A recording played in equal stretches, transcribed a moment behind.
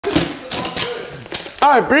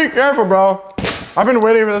All right, be careful, bro. I've been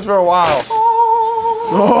waiting for this for a while.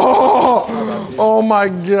 Oh my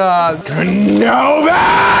God. Kenobi!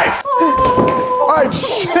 All right,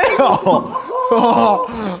 chill.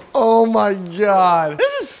 Oh my God.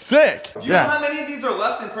 This is sick. Do you know how many of these are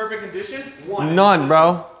left in perfect condition? One. None,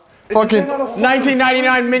 bro. Fucking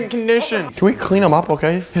 1999 mint condition. Can we clean them up,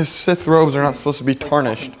 okay? His Sith robes are not supposed to be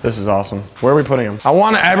tarnished. This is awesome. Where are we putting them? I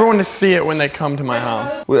want everyone to see it when they come to my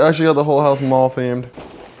house. We actually got the whole house mall themed.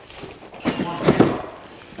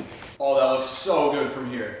 Oh, that looks so good from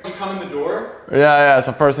here. You come in the door? Yeah, it's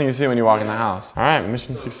the first thing you see when you walk in the house. All right,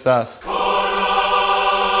 mission success.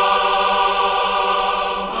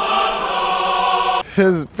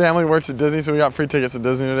 His family works at Disney, so we got free tickets to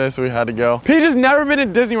Disney today, so we had to go. Peach has never been to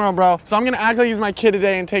Disney World, bro. So I'm gonna act like he's my kid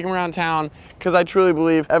today and take him around town, because I truly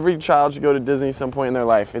believe every child should go to Disney at some point in their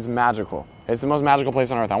life. It's magical. It's the most magical place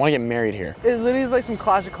on earth. I want to get married here. It literally is like some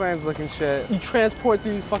Clash of Clans looking shit. You transport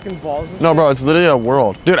these fucking balls and No, bro, it's literally a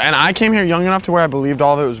world. Dude, and I came here young enough to where I believed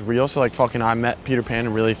all of it was real, so like fucking I met Peter Pan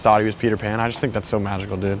and really thought he was Peter Pan. I just think that's so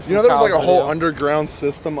magical, dude. You know there was like a whole underground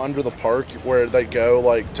system under the park where they go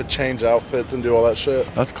like to change outfits and do all that shit?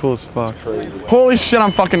 That's cool as fuck. That's crazy. Holy shit,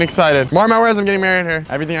 I'm fucking excited. Mark my words, I'm getting married here.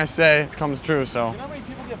 Everything I say comes true, so.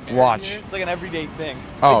 Watch. It's like an everyday thing.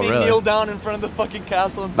 Oh, like they really? kneel down in front of the fucking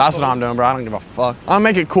castle. And That's what I'm doing, bro. I don't give a fuck. I'll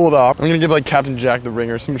make it cool, though. I'm gonna give, like, Captain Jack the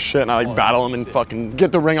ring or some shit, and I, like, battle him and fucking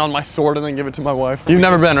get the ring on my sword and then give it to my wife. You've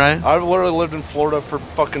never been, right? I've literally lived in Florida for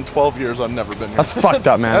fucking 12 years. I've never been here. That's fucked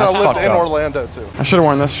up, man. And That's I lived fucked in up. Orlando, too. I should've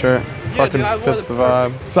worn this shirt. Fucking dude, fits the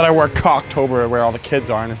vibe. Said I wear Cocktober where all the kids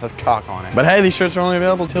are, and it says cock on it. But hey, these shirts are only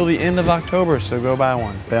available till the end of October, so go buy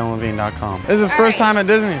one. BaylenLevine.com. This is his first time at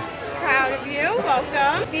Disney. Proud of you, welcome.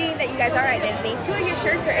 Being that you guys are at Disney, 2 of your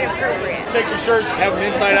shirts are inappropriate. take your shirts, have them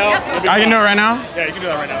inside out. I can do it right now? Yeah, you can do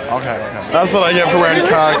that right now. Okay. That's what I get for wearing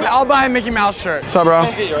cock. I'll buy a Mickey Mouse shirt. What's up, bro?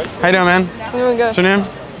 How you doing, man? Doing good. What's your name?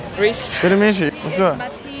 Reese. Good to meet you. Let's do it.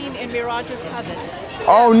 Martine and Mirage's cousin.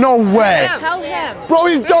 Oh, no way. Tell him. Bro,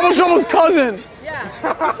 he's Double Trouble's cousin. Yeah.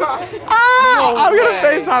 I'm gonna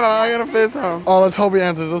FaceTime him. I'm gonna FaceTime him. Oh, let's hope he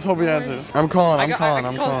answers. Let's hope he answers. I'm calling. I'm calling. I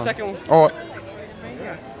can call the second one. Oh.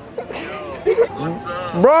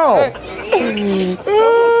 Bro.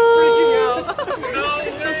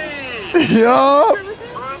 Yo.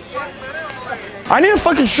 I need a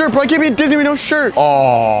fucking shirt, bro. I can't be at Disney with no shirt.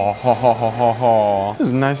 Oh, ho, ho, ho, ho, ho. This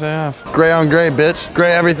is nice AF. Gray on gray, bitch.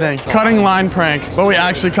 Gray everything. Cutting line prank, but we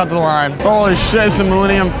actually cut the line. Holy shit, it's the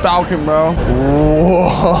Millennium Falcon, bro. Whoa.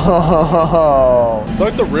 Is that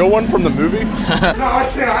like the real one from the movie? No,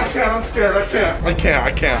 I can't. I'm scared. I can't.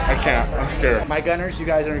 I'm scared. My gunners, you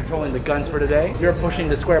guys are controlling the guns for today. You're pushing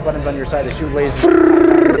the square buttons on your side to shoot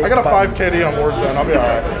lasers. I got a 5 KD on Warzone. I'll be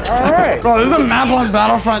alright. Alright. Bro, this is a map on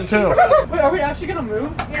Battlefront too. Wait, are we actually gonna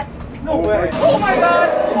move? Yes. No way. Oh my god!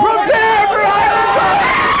 Prepare for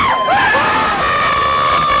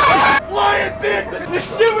Flying bitch! You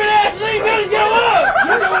stupid ass thing gonna go up!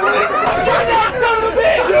 Shoot that son of a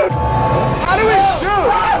bitch! How do we shoot?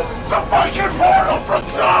 The fucking portal from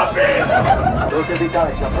zombies! Those are the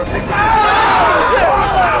dice. You're perfect.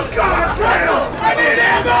 Oh, God damn! I need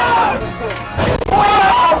ammo!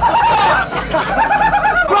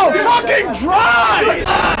 Bro, fucking drive!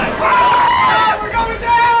 We're going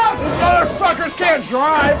down! These motherfuckers can't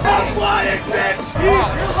drive. I'm flying, bitch! You're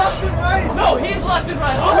left and right! No, he's left and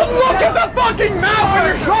right. Look at the fucking map when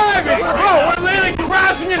you're driving! Bro, we're literally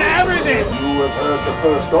crashing into everything! You have heard the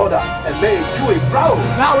first order and made Chewie proud.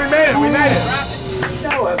 Now we made it, we made it.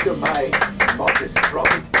 Now after my modest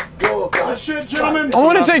profit, your Good shit, gentlemen! I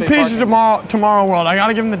want to take Peach to Tomorrow World. I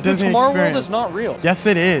gotta give him the Disney Tomorrow experience. World is not real. Yes,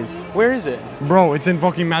 it is. Where is it? Bro, it's in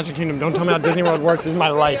fucking Magic Kingdom. Don't tell me how Disney World works. This is my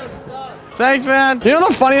life. Thanks, man. You know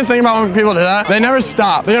the funniest thing about when people do that? They never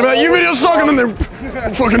stop. They're like, you video suck, and then they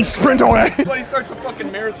fucking sprint away. But he starts a fucking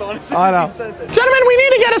marathon as soon I as know. he says it. Gentlemen, we need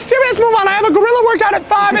to get a serious move on. I have a gorilla workout at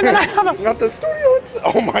 5, and then I have a... Got the studio at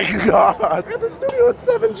oh my god. Got the studio at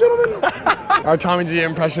 7, gentlemen. Our Tommy G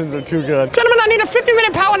impressions are too good. Gentlemen, I need a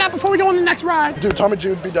 50-minute power nap before we go on the next ride. Dude, Tommy G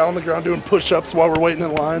would be down on the ground doing push-ups while we're waiting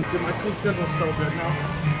in line. Dude, my sleep schedule's so good now.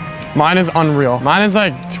 Mine is unreal. Mine is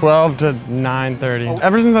like 12 to 9:30.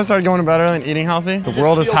 Ever since I started going to bed early and eating healthy, the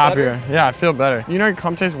world is happier. Yeah, I feel better. You know your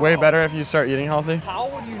cum tastes way better if you start eating healthy? How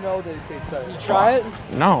would you know that it tastes better? Try it.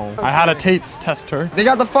 No. I had a taste tester. They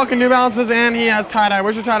got the fucking New Balances and he has tie-dye.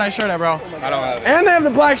 Where's your tie-dye shirt at, bro? I don't have it. And they have the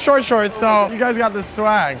black short shorts, so you guys got this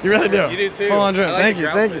swag. You really do. You do too. Full on drip. I like Thank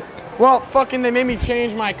your you, thank you. Well, fucking they made me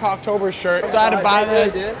change my Cocktober shirt, so I had to buy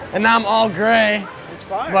this, and now I'm all gray. It's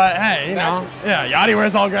fine. But hey, you know, yeah, Yachty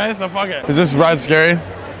wears all gray, so fuck it. Is this ride scary?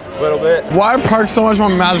 A little bit. Why are parks so much more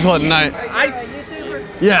magical at night? YouTuber.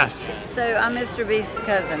 Yes. So I'm Mr. Beast's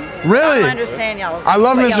cousin. Really? I understand y'all. I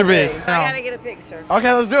love Mr. Beast. I gotta get a picture.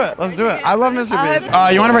 Okay, let's do it. Let's do it. I love Mr. Beast.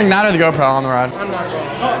 You want to bring that or the GoPro on the ride? I'm not going.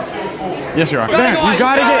 Yes, you are. Baron, you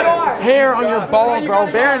gotta get hair on your balls, bro.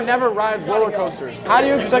 Baron never rides roller coasters. How do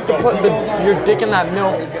you expect to put your dick in that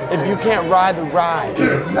MILF if you can't ride the ride?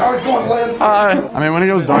 Now he's going left. I mean, when it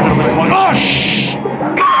goes dark, it'll be fun. Oh, shh!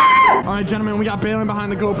 All right, gentlemen, we got Baylen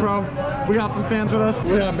behind the GoPro. We got some fans with us.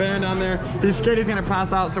 We got Baron down there. He's scared he's gonna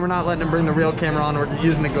pass out, so we're not letting him bring the real camera on. We're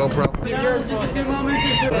using the GoPro. I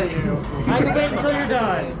can wait until you're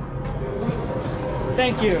done.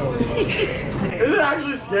 Thank you. Is it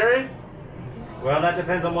actually scary? Well, that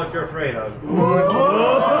depends on what you're afraid of. I'm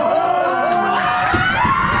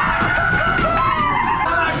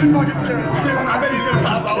actually fucking scared. I bet he's gonna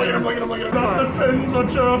pass out. Look at him, look at him, look at him. That depends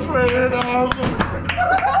what you're afraid of.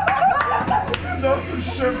 That's some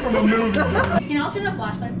shit from a movie. Can you all turn the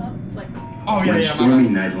flashlights off? It's like... Oh, yeah, yeah.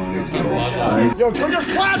 Storming night longer to get Yo, turn your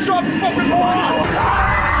flash off, you fucking moron!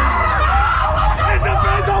 It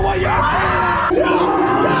depends on what you're afraid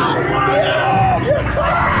of.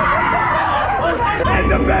 It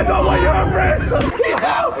depends on what you're afraid of. He's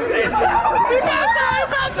out! He's out! He passed out! He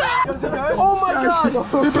passed out! Oh my god!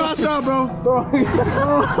 He passed out, bro. Oh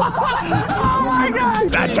my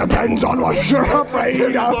god! That depends on what you're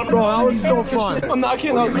afraid of. Bro, that was so fun. I'm not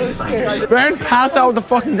kidding, I was really scared. Baron passed out with the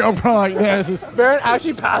fucking GoPro like this. Baron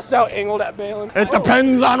actually passed out angled at Baylen. It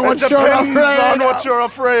depends on what It you're depends afraid on what of. you're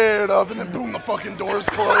afraid of, and then boom, the fucking doors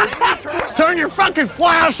close. Turn your fucking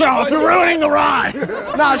flash off. You're ruining the ride.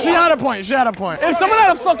 Nah, she had a point. She had a point. If someone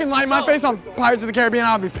had a fucking light in my face on Pirates of the Caribbean,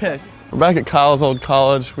 I'd be pissed. We're back at Kyle's old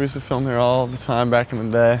college. We used to film here all the time back in the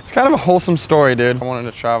day. It's kind of a wholesome story, dude. I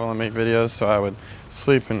wanted to travel and make videos, so I would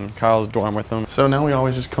sleep in Kyle's dorm with him. So now we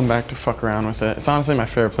always just come back to fuck around with it. It's honestly my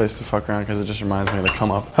favorite place to fuck around because it just reminds me of the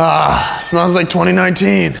come up. Ah, smells like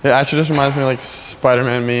 2019. It actually just reminds me of like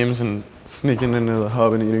Spider-Man memes and sneaking into the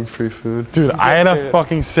hub and eating free food. Dude, I had a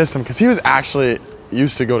fucking system because he was actually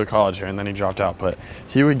used to go to college here and then he dropped out, but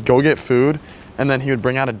he would go get food and then he would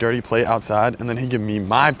bring out a dirty plate outside and then he'd give me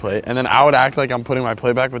my plate and then I would act like I'm putting my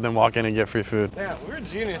plate back but then walk in and get free food. Yeah, we were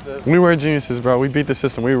geniuses. We were geniuses, bro. We beat the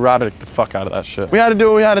system. We routed the fuck out of that shit. We had to do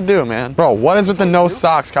what we had to do, man. Bro, what is with the no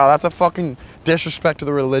socks, Kyle? That's a fucking disrespect to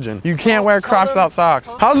the religion. You can't wear Crocs without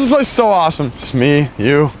socks. How's this place so awesome? Just me,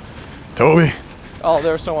 you, Toby. Oh,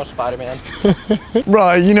 there was so much Spider-Man.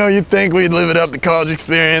 Bro, you know, you'd think we'd live it up, the college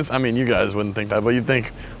experience. I mean, you guys wouldn't think that, but you'd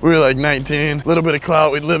think we were like 19, a little bit of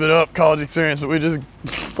clout, we'd live it up, college experience, but we just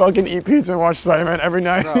fucking eat pizza and watch Spider-Man every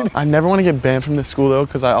night. I never want to get banned from this school though,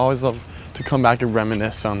 because I always love to come back and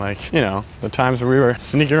reminisce on like, you know, the times where we were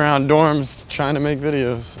sneaking around dorms trying to make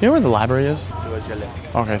videos. You know where the library is?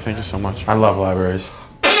 Okay, thank you so much. I love libraries.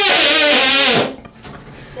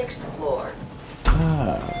 6th floor.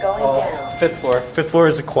 Going down. 5th floor. 5th floor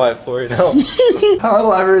is a quiet floor, you know? How are the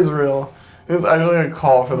libraries real? It was actually a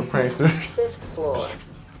call for the pranksters. 5th floor.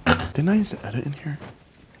 Didn't I used to edit in here?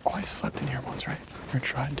 Oh, I slept in here once, right? Or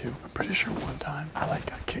tried to. I'm pretty sure one time I like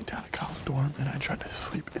got kicked out of college dorm and I tried to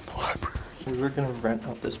sleep in the library. We were gonna rent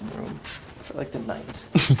out this room for like the night.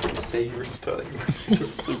 Say you were studying, but you're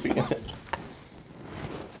just sleeping in it.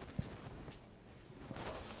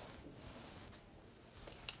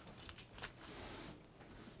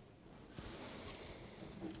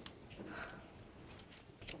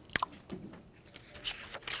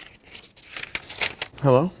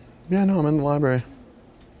 Hello? Yeah, no, I'm in the library.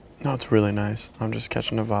 No, it's really nice. I'm just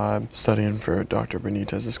catching a vibe. Studying for Dr.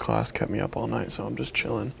 Benitez's class kept me up all night, so I'm just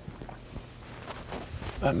chilling.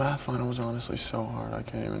 That math final was honestly so hard, I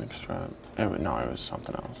can't even describe. No, it was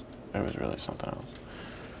something else. It was really something else.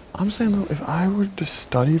 I'm saying though, if I were to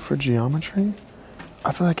study for geometry,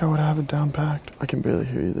 I feel like I would have it down packed. I can barely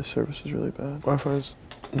hear you, this service is really bad. Wi-Fi's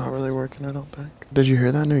not really working, I don't think. Did you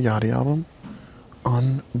hear that new Yachty album?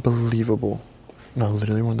 Unbelievable. No,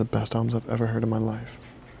 literally one of the best albums I've ever heard in my life.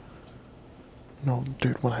 No,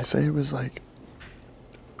 dude, when I say it was like,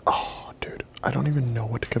 oh, dude, I don't even know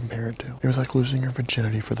what to compare it to. It was like losing your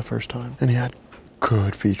virginity for the first time. And he had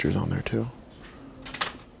good features on there too.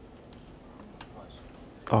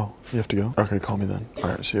 Oh, you have to go? Okay, call me then. All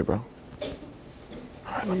right, see you, bro. All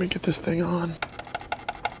right, let me get this thing on.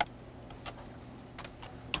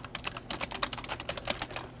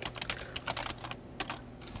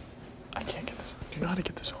 I can't get this on. Do you know how to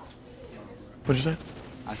get this on? What'd you say?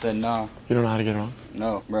 I said no. You don't know how to get it on?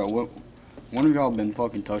 No, bro. What? One of y'all been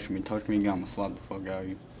fucking touching me. Touch me again, I'm gonna slap the fuck out of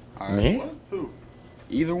you. All right? Me? Who?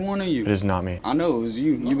 Either one of you. It is not me. I know it was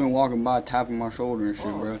you. You've been walking by tapping my shoulder and shit,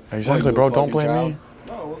 bro. Exactly, bro. Don't blame me.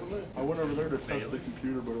 No, it wasn't me. I went over there to test the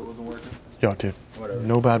computer, but it wasn't working. Yo, dude. Whatever.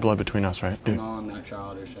 No bad blood between us, right? Dude. No, I'm not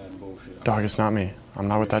childish and bullshit. Dog, it's not me. I'm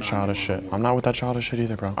not with that childish shit. I'm not with that childish shit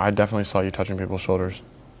either, bro. I definitely saw you touching people's shoulders.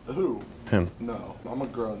 Who? Him. No, I'm a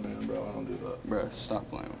grown man, bro. I don't do that. Bro, stop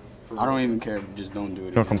playing. I don't even care. Just don't do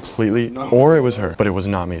it. No, completely. No. Or it was her, but it was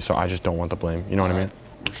not me, so I just don't want the blame. You know what I mean?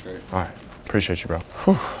 We're straight. All right. Appreciate you, bro.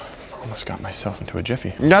 Whew. Almost got myself into a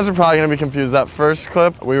jiffy. You guys are probably gonna be confused. That first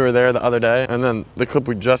clip, we were there the other day, and then the clip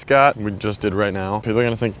we just did right now. People are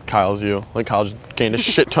gonna think Kyle's you. Like Kyle just gained a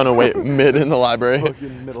shit ton of weight mid in the library.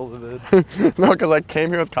 Fucking middle of it. No, because I came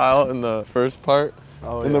here with Kyle in the first part,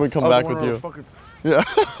 and then we come back with you. Yeah.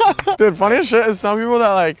 Dude, funniest shit is some people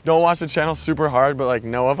that like don't watch the channel super hard but like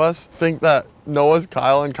know of us think that Noah's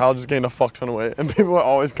Kyle and Kyle just gained a fuck ton of weight. And people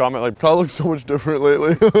always comment like, Kyle looks so much different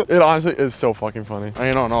lately. It honestly is so fucking funny. I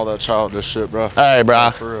ain't on all that childish shit, bro. Hey, bro.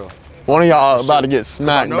 Yeah, for real. One of y'all about to get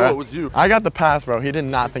smacked, bro. I know it was you. I got the pass, bro. He did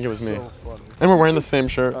not think it was me. So funny. And we're wearing the same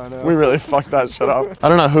shirt. I know. We really fucked that shit up. I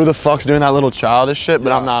don't know who the fuck's doing that little childish shit,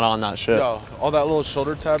 but I'm not on that shit. Yo, all that little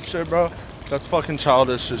shoulder tab shit, bro. That's fucking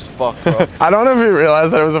childish as fuck, bro. I don't know if he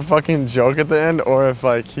realized that it was a fucking joke at the end or if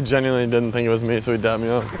like he genuinely didn't think it was me, so he dabbed me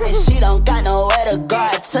up. She don't got nowhere to go.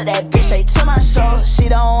 I took that bitch straight to my show. She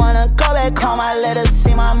don't wanna go back home. I let her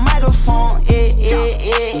see my microphone.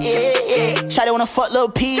 Shawty wanna fuck Lil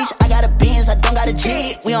Peach. I got a Benz, I don't got a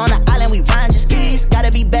G. We on the island, we riding just skis.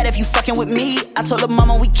 Gotta be better if you fucking with me. I told her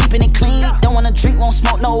mama we keeping it clean. Don't wanna drink, won't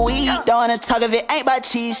smoke no weed. Don't wanna talk if it ain't by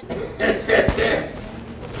cheese.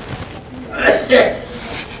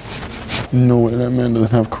 No way that man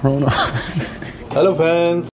doesn't have corona. Hello, fans.